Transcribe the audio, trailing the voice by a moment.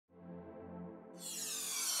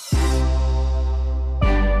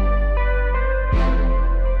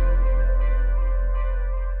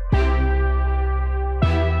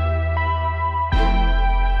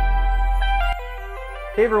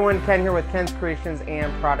Hey everyone, Ken here with Ken's Creations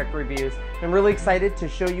and Product Reviews. I'm really excited to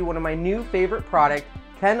show you one of my new favorite product,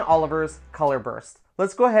 Ken Oliver's Color Burst.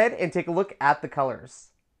 Let's go ahead and take a look at the colors.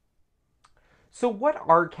 So what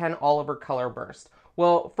are Ken Oliver Color Burst?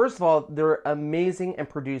 Well, first of all, they're amazing and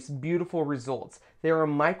produce beautiful results. They're a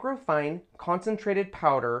microfine concentrated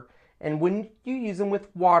powder, and when you use them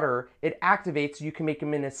with water, it activates. You can make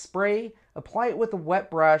them in a spray, apply it with a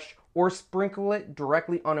wet brush, or sprinkle it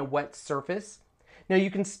directly on a wet surface. Now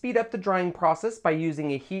you can speed up the drying process by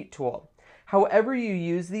using a heat tool. However you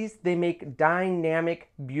use these, they make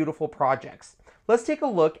dynamic, beautiful projects. Let's take a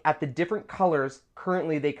look at the different colors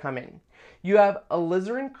currently they come in. You have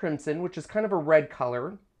alizarin crimson, which is kind of a red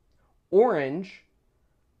color, orange,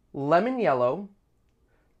 lemon yellow,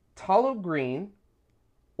 tallow green,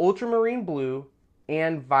 ultramarine blue,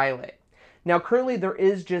 and violet. Now currently there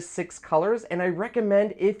is just 6 colors, and I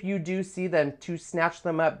recommend if you do see them to snatch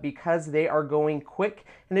them up because they are going quick,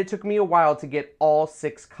 and it took me a while to get all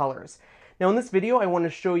 6 colors. Now in this video I want to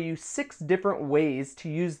show you 6 different ways to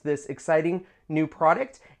use this exciting new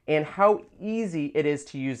product and how easy it is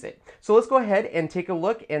to use it. So let's go ahead and take a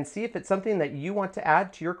look and see if it's something that you want to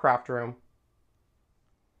add to your craft room.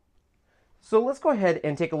 So let's go ahead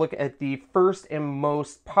and take a look at the first and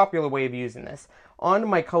most popular way of using this. On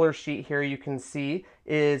my color sheet here you can see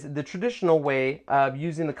is the traditional way of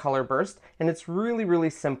using the Color Burst, and it's really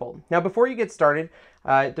simple. Now before you get started,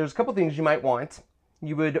 there's a couple things you might want.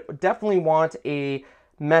 You would definitely want a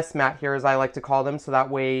mess mat here, as I like to call them, so that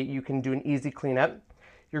way you can do an easy cleanup.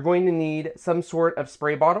 You're going to need some sort of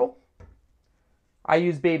spray bottle. I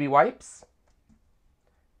use baby wipes,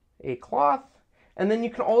 a cloth, and then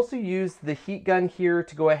you can also use the heat gun here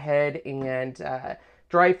to go ahead and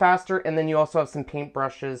dry faster, and then you also have some paint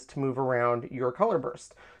brushes to move around your Color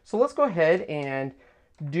Burst. So let's go ahead and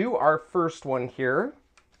do our first one here.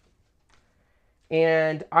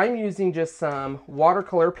 And I'm using just some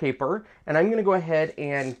watercolor paper, and I'm going to go ahead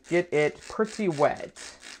and get it pretty wet.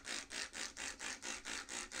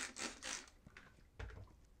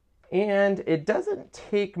 And it doesn't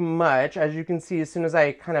take much. As you can see, as soon as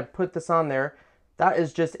I kind of put this on there, that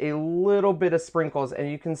is just a little bit of sprinkles,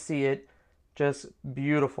 and you can see it just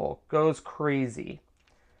beautiful, goes crazy.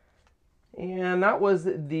 And that was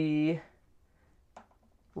the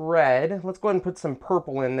red. Let's go ahead and put some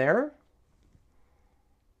purple in there.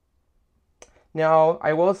 Now,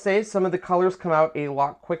 I will say some of the colors come out a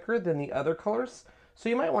lot quicker than the other colors, so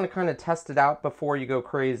you might want to kind of test it out before you go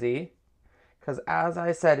crazy, because as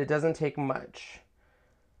I said, it doesn't take much.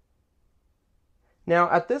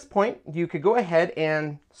 Now, at this point, you could go ahead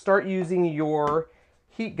and start using your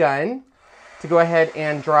heat gun to go ahead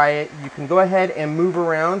and dry it. You can go ahead and move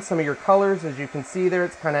around some of your colors. As you can see there,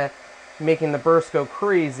 it's kind of making the burst go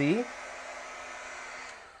crazy.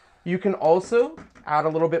 You can also add a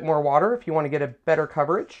little bit more water if you want to get a better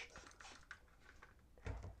coverage.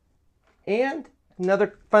 And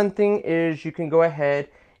another fun thing is you can go ahead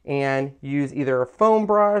and use either a foam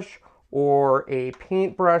brush or a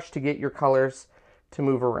paint brush to get your colors to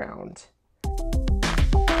move around.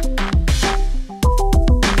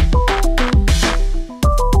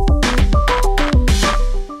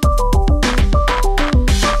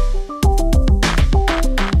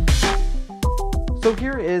 So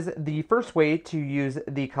here is the first way to use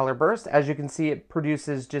the Color Burst. As you can see, it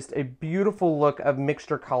produces just a beautiful look of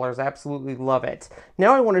mixture colors. I absolutely love it.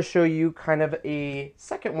 Now I want to show you kind of a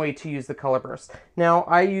second way to use the Color Burst. Now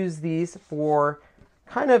I use these for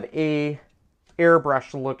kind of a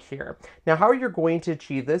airbrush look here. Now how you're going to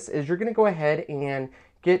achieve this is you're going to go ahead and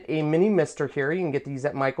get a mini mister here. You can get these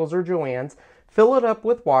at Michael's or Joann's. Fill it up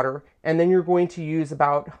with water, and then you're going to use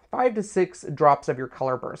about 5 to 6 drops of your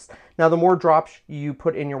Color Burst. Now the more drops you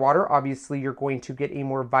put in your water, obviously you're going to get a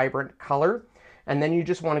more vibrant color, and then you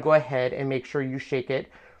just want to go ahead and make sure you shake it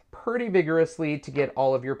pretty vigorously to get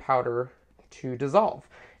all of your powder to dissolve.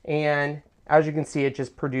 And as you can see, it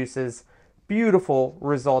just produces beautiful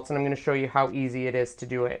results, and I'm going to show you how easy it is to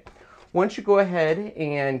do it. Once you go ahead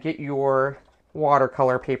and get your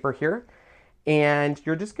watercolor paper here, and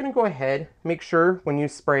you're just going to go ahead, make sure when you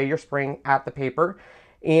spray, you're spraying at the paper,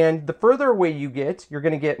 and the further away you get, you're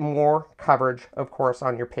going to get more coverage, of course,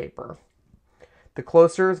 on your paper. The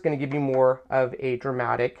closer is going to give you more of a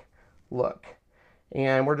dramatic look.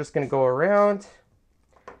 And we're just going to go around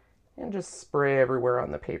and just spray everywhere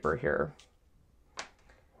on the paper here.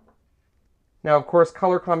 Now, of course,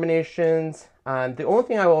 color combinations. The only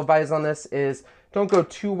thing I will advise on this is don't go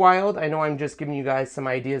too wild. I know I'm just giving you guys some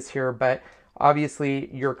ideas here, but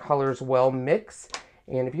obviously your colors will mix.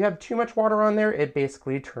 And if you have too much water on there, it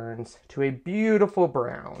basically turns to a beautiful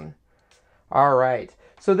brown. All right,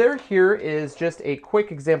 So here is just a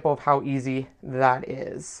quick example of how easy that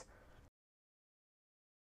is.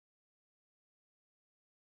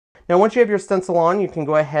 Now once you have your stencil on, you can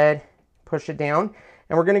go ahead, push it down,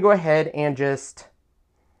 and we're going to go ahead and just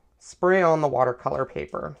spray on the watercolor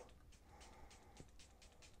paper.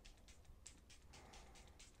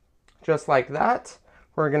 Just like that.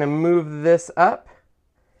 We're going to move this up,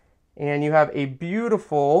 and you have a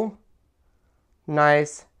beautiful,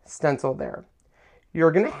 nice stencil there.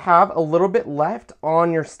 You're going to have a little bit left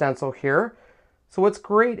on your stencil here. So what's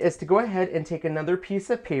great is to go ahead and take another piece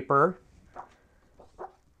of paper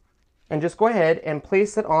and just go ahead and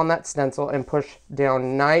place it on that stencil and push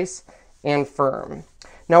down nice and firm.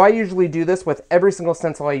 Now I usually do this with every single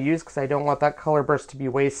stencil I use because I don't want that color burst to be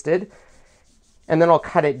wasted. And then I'll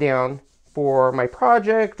cut it down for my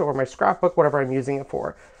project or my scrapbook, whatever I'm using it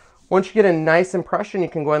for. Once you get a nice impression, you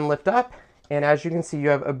can go ahead and lift up. And as you can see, you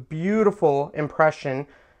have a beautiful impression,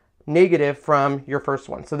 negative from your first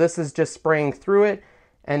one. So this is just spraying through it,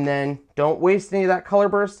 and then don't waste any of that color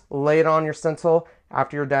burst. Lay it on your stencil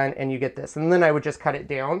after you're done and you get this. And then I would just cut it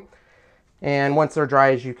down. And once they're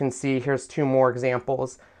dry, as you can see, here's two more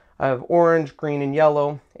examples of orange, green, and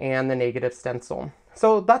yellow, and the negative stencil.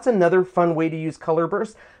 So that's another fun way to use color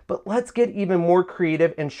burst, but let's get even more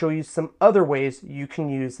creative and show you some other ways you can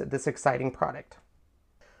use this exciting product.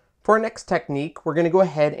 For our next technique, we're going to go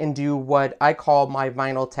ahead and do what I call my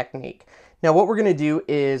vinyl technique. Now what we're going to do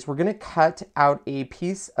is we're going to cut out a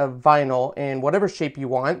piece of vinyl in whatever shape you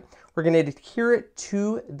want. We're going to adhere it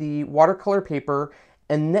to the watercolor paper,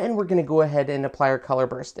 and then we're going to go ahead and apply our color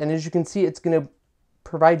burst. And as you can see, it's going to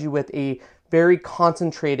provide you with a very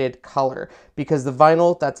concentrated color because the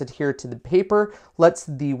vinyl that's adhered to the paper lets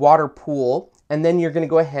the water pool, and then you're going to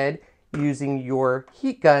go ahead using your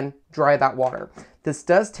heat gun dry that water. This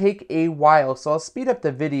does take a while, so I'll speed up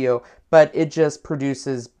the video, but it just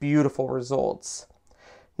produces beautiful results.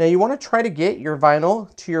 Now you want to try to get your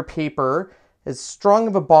vinyl to your paper as strong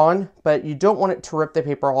of a bond, but you don't want it to rip the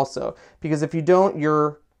paper also, because if you don't,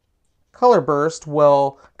 your color burst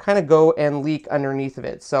will kind of go and leak underneath of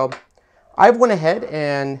it. So I've went ahead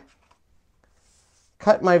and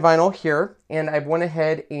cut my vinyl here, and I've went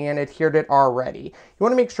ahead and adhered it already. You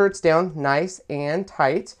want to make sure it's down nice and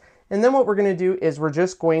tight. And then what we're going to do is we're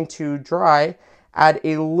just going to add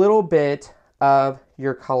a little bit of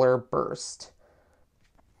your color burst.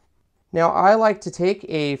 Now I like to take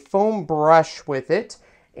a foam brush with it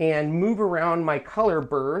and move around my color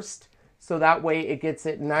burst so that way it gets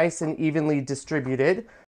it nice and evenly distributed.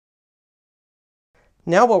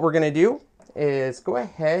 Now what we're going to do is go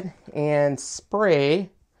ahead and spray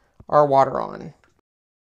our water on.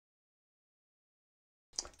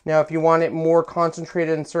 Now if you want it more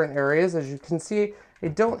concentrated in certain areas, as you can see, I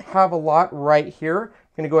don't have a lot right here. I'm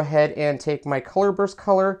going to go ahead and take my color burst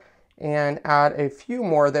color and add a few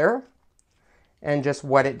more there and just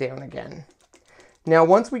wet it down again. Now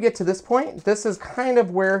once we get to this point, this is kind of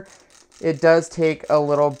where it does take a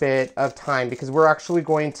little bit of time because we're actually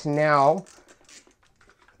going to now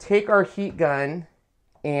take our heat gun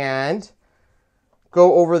and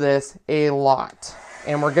go over this a lot.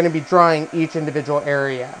 And we're going to be drying each individual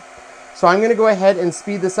area. So I'm going to go ahead and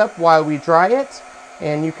speed this up while we dry it,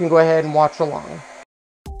 and you can go ahead and watch along.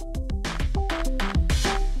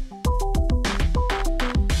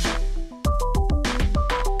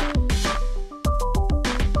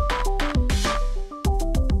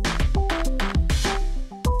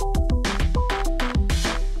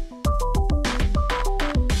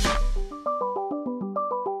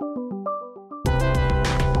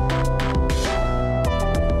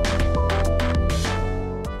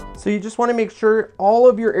 So you just want to make sure all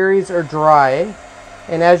of your areas are dry.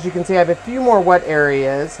 And as you can see, I have a few more wet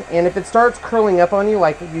areas. And if it starts curling up on you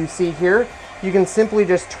like you see here, you can simply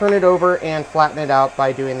just turn it over and flatten it out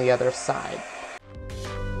by doing the other side.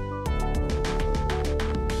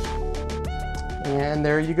 And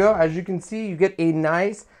there you go. As you can see, you get a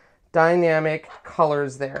nice dynamic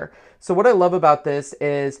colors there. So what I love about this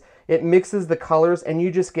is it mixes the colors and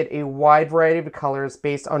you just get a wide variety of colors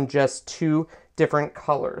based on just two different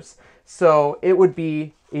colors. So it would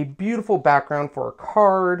be a beautiful background for a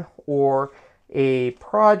card or a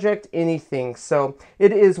project, anything. So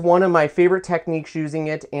it is one of my favorite techniques using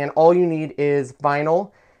it, and all you need is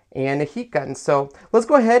vinyl and a heat gun. So let's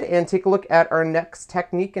go ahead and take a look at our next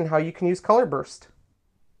technique and how you can use color burst.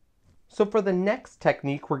 So for the next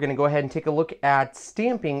technique, we're going to go ahead and take a look at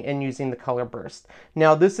stamping and using the color burst.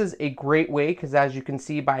 Now this is a great way because as you can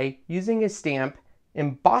see, by using a stamp,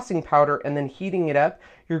 embossing powder, and then heating it up,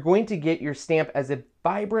 you're going to get your stamp as a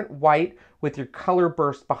vibrant white with your color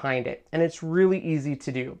burst behind it. And it's really easy to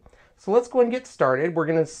do. So let's go and get started. We're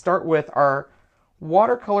going to start with our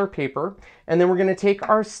watercolor paper, and then we're going to take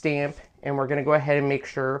our stamp and we're going to go ahead and make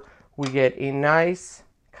sure we get a nice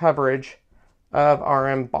coverage of our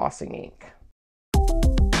embossing ink.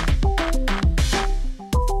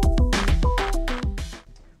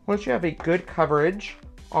 Once you have a good coverage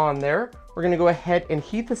on there, we're going to go ahead and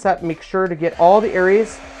heat this up. Make sure to get all the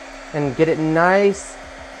areas and get it nice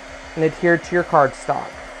and adhered to your cardstock.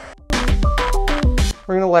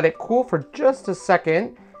 We're going to let it cool for just a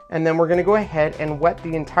second, and then we're going to go ahead and wet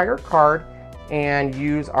the entire card and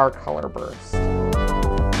use our color burst. And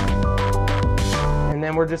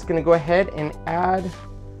then we're just going to go ahead and add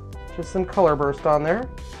just some color burst on there.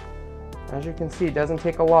 As you can see, it doesn't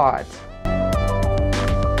take a lot.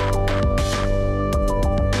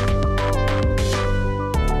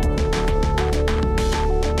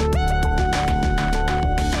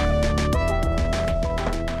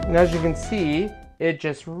 And as you can see, it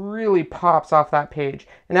just really pops off that page.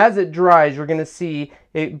 And as it dries, you're going to see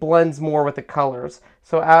it blends more with the colors.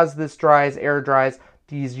 So as this dries, air dries,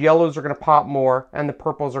 these yellows are going to pop more and the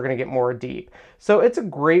purples are going to get more deep. So it's a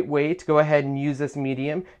great way to go ahead and use this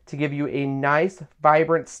medium to give you a nice,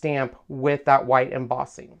 vibrant stamp with that white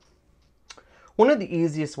embossing. One of the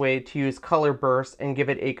easiest ways to use color bursts and give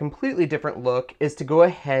it a completely different look is to go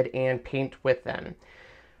ahead and paint with them.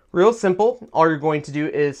 Real simple. All you're going to do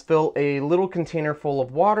is fill a little container full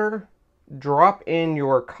of water, drop in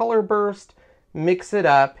your color burst, mix it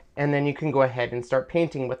up, and then you can go ahead and start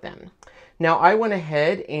painting with them. Now I went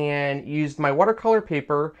ahead and used my watercolor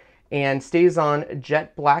paper and StazOn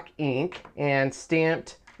jet black ink and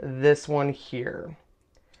stamped this one here.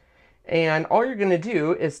 And all you're going to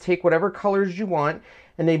do is take whatever colors you want,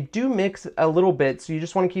 and they do mix a little bit, so you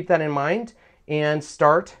just want to keep that in mind and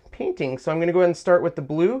start painting. So I'm going to go ahead and start with the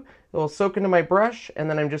blue. It'll soak into my brush, and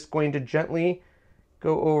then I'm just going to gently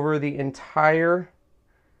go over the entire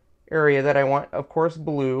area that I want, of course,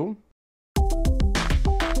 blue.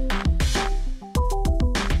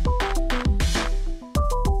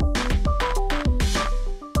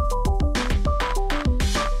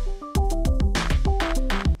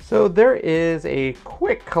 So there is a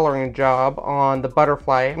quick coloring job on the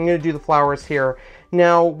butterfly. I'm going to do the flowers here.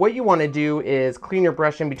 Now what you want to do is clean your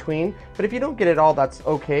brush in between, but if you don't get it all, that's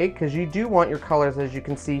okay, because you do want your colors, as you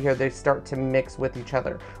can see here, they start to mix with each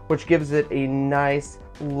other, which gives it a nice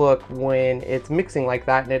look when it's mixing like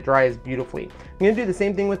that and it dries beautifully. I'm going to do the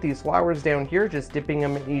same thing with these flowers down here, just dipping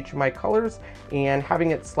them in each of my colors and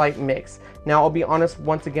having it slight mix. Now I'll be honest,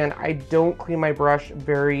 once again, I don't clean my brush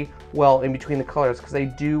very well in between the colors because I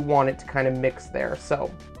do want it to kind of mix there. So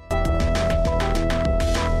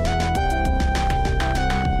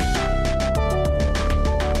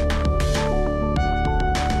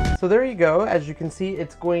there you go. As you can see,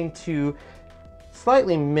 it's going to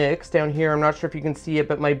slightly mix down here. I'm not sure if you can see it,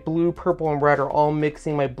 but my blue, purple, and red are all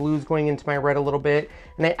mixing. My blue's going into my red a little bit,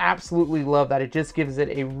 and I absolutely love that. It just gives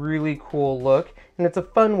it a really cool look, and it's a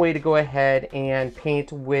fun way to go ahead and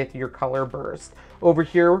paint with your color burst. Over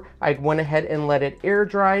here, I went ahead and let it air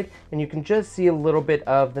dried, and you can just see a little bit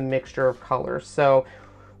of the mixture of colors. So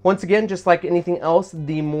once again, just like anything else,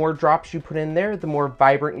 the more drops you put in there, the more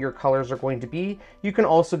vibrant your colors are going to be. You can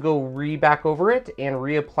also go back over it and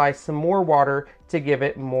reapply some more water to give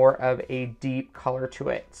it more of a deep color to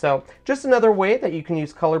it. So just another way that you can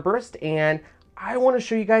use color burst, and I want to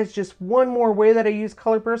show you guys just one more way that I use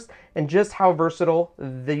color burst and just how versatile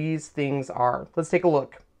these things are. Let's take a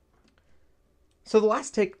look. So the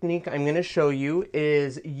last technique I'm going to show you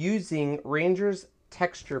is using Ranger's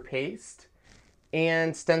texture paste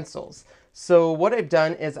and stencils. So what I've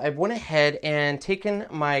done is I've went ahead and taken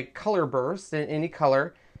my color burst in any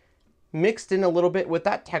color, mixed in a little bit with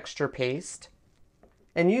that texture paste,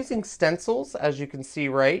 and using stencils, as you can see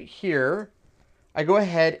right here, I go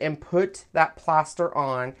ahead and put that plaster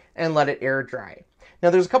on and let it air dry. Now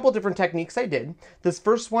there's a couple different techniques I did. This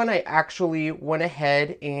first one, I actually went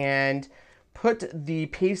ahead and put the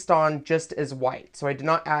paste on just as white, so I did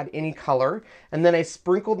not add any color, and then I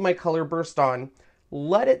sprinkled my color burst on,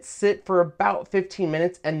 let it sit for about 15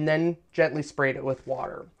 minutes, and then gently sprayed it with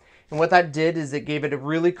water. And what that did is it gave it a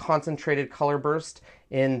really concentrated color burst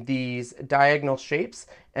in these diagonal shapes,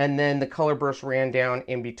 and then the color burst ran down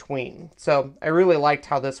in between. So I really liked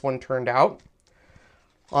how this one turned out.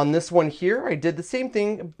 On this one here, I did the same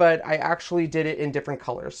thing, but I actually did it in different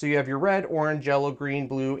colors. So you have your red, orange, yellow, green,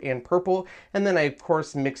 blue, and purple. And then I, of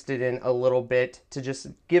course, mixed it in a little bit to just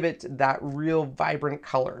give it that real vibrant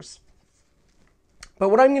colors. But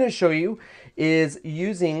what I'm going to show you is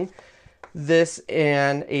using this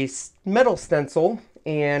and a metal stencil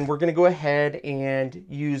and we're going to go ahead and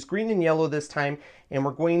use green and yellow this time, and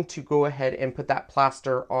we're going to go ahead and put that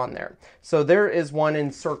plaster on there. So there is one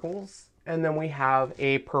in circles, and then we have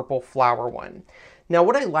a purple flower one. Now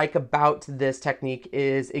what I like about this technique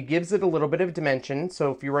is it gives it a little bit of dimension,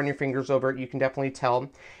 so if you run your fingers over it you can definitely tell,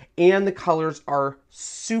 and the colors are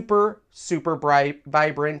super bright,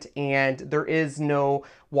 vibrant, and there is no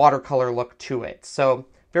watercolor look to it. So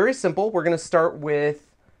very simple. We're going to start with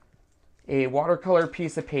a watercolor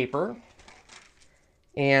piece of paper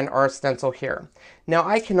and our stencil here. Now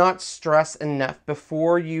I cannot stress enough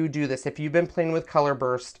before you do this, if you've been playing with Color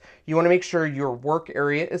Burst, you want to make sure your work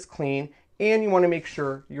area is clean and you want to make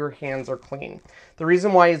sure your hands are clean. The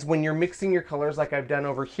reason why is when you're mixing your colors like I've done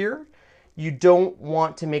over here, you don't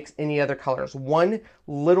want to mix any other colors. One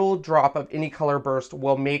little drop of any Color Burst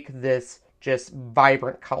will make this just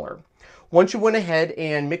vibrant color. Once you went ahead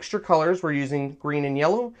and mixed your colors, we're using green and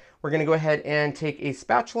yellow, we're going to go ahead and take a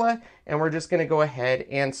spatula and we're just going to go ahead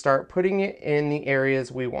and start putting it in the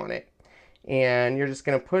areas we want it. And you're just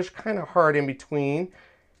going to push kind of hard in between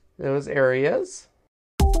those areas.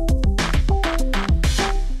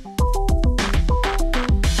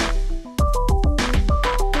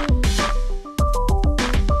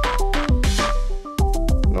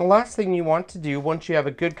 The last thing you want to do once you have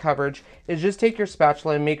a good coverage is just take your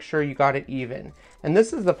spatula and make sure you got it even. And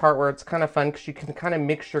this is the part where it's kind of fun because you can kind of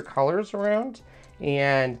mix your colors around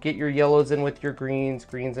and get your yellows in with your greens,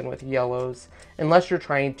 greens in with yellows, unless you're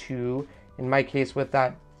trying to, in my case with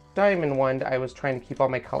that diamond one, I was trying to keep all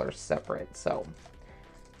my colors separate. So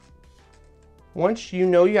once you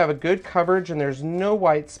know you have a good coverage and there's no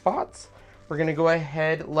white spots, we're going to go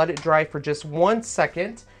ahead, let it dry for just 1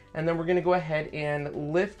 second. And then we're going to go ahead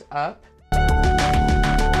and lift up.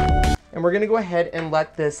 And we're going to go ahead and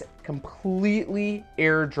let this completely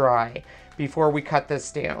air dry before we cut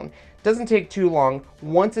this down. It doesn't take too long.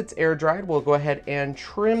 Once it's air dried, we'll go ahead and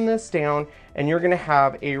trim this down, and you're going to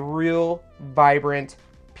have a real vibrant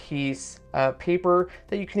piece of paper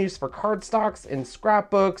that you can use for cardstocks and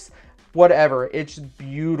scrapbooks, whatever. It's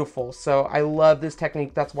beautiful. So I love this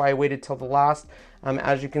technique. That's why I waited till the last.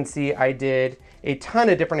 As you can see, I did a ton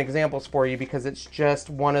of different examples for you because it's just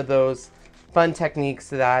one of those fun techniques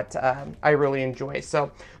that I really enjoy. So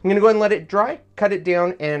I'm going to go ahead and let it dry, cut it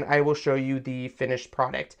down, and I will show you the finished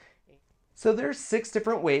product. So there's 6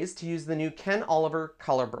 different ways to use the new Ken Oliver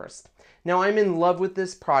Color Burst. Now I'm in love with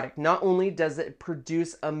this product. Not only does it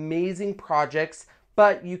produce amazing projects,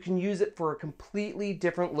 but you can use it for a completely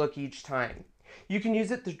different look each time. You can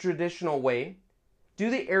use it the traditional way,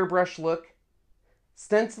 do the airbrush look,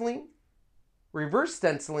 stenciling, reverse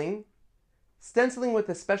stenciling, stenciling with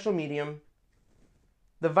a special medium,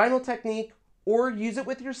 the vinyl technique, or use it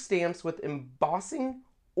with your stamps with embossing,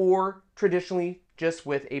 or traditionally just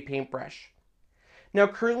with a paintbrush. Now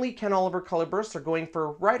currently Ken Oliver Color Bursts are going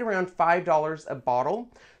for right around $5 a bottle.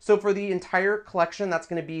 So for the entire collection, that's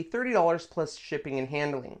going to be $30 plus shipping and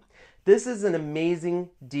handling. This is an amazing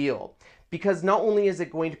deal because not only is it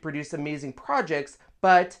going to produce amazing projects,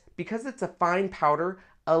 but because it's a fine powder,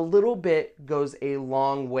 a little bit goes a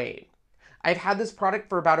long way. I've had this product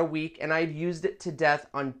for about a week and I've used it to death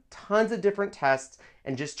on tons of different tests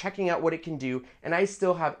and just checking out what it can do, and I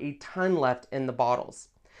still have a ton left in the bottles.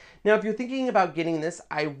 Now, if you're thinking about getting this,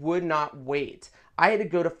 I would not wait. I had to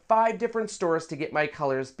go to 5 different stores to get my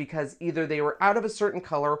colors because either they were out of a certain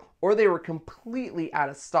color or they were completely out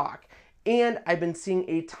of stock. And I've been seeing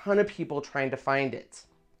a ton of people trying to find it.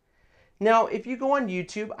 Now, if you go on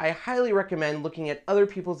YouTube, I highly recommend looking at other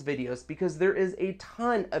people's videos because there is a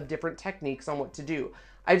ton of different techniques on what to do.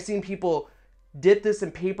 I've seen people dip this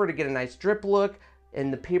in paper to get a nice drip look,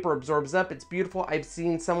 and the paper absorbs up. It's beautiful. I've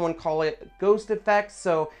seen someone call it ghost effect,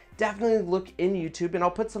 so definitely look in YouTube, and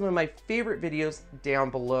I'll put some of my favorite videos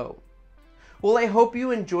down below. Well, I hope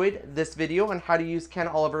you enjoyed this video on how to use Ken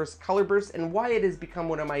Oliver's Color Burst and why it has become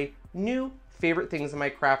one of my new favorite things in my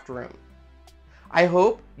craft room. I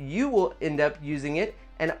hope you will end up using it,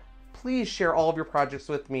 and please share all of your projects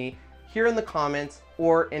with me here in the comments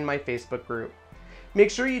or in my Facebook group. Make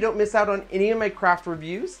sure you don't miss out on any of my craft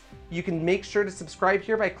reviews. You can make sure to subscribe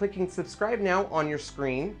here by clicking subscribe now on your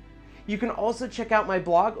screen. You can also check out my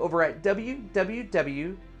blog over at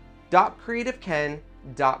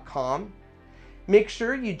www.creativeken.com. Make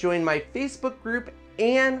sure you join my Facebook group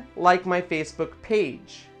and like my Facebook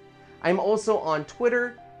page. I'm also on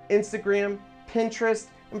Twitter, Instagram, Pinterest,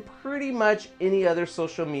 and pretty much any other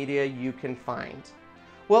social media you can find.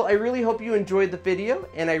 Well, I really hope you enjoyed the video,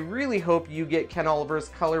 and I really hope you get Ken Oliver's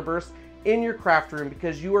Color Burst in your craft room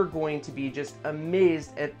because you are going to be just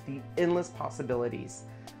amazed at the endless possibilities.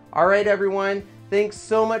 All right, everyone, thanks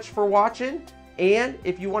so much for watching, And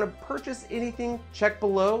if you want to purchase anything, check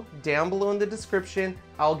down below in the description.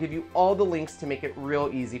 I'll give you all the links to make it real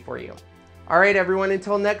easy for you. All right, everyone,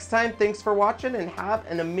 until next time, thanks for watching and have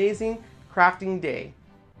an amazing crafting day.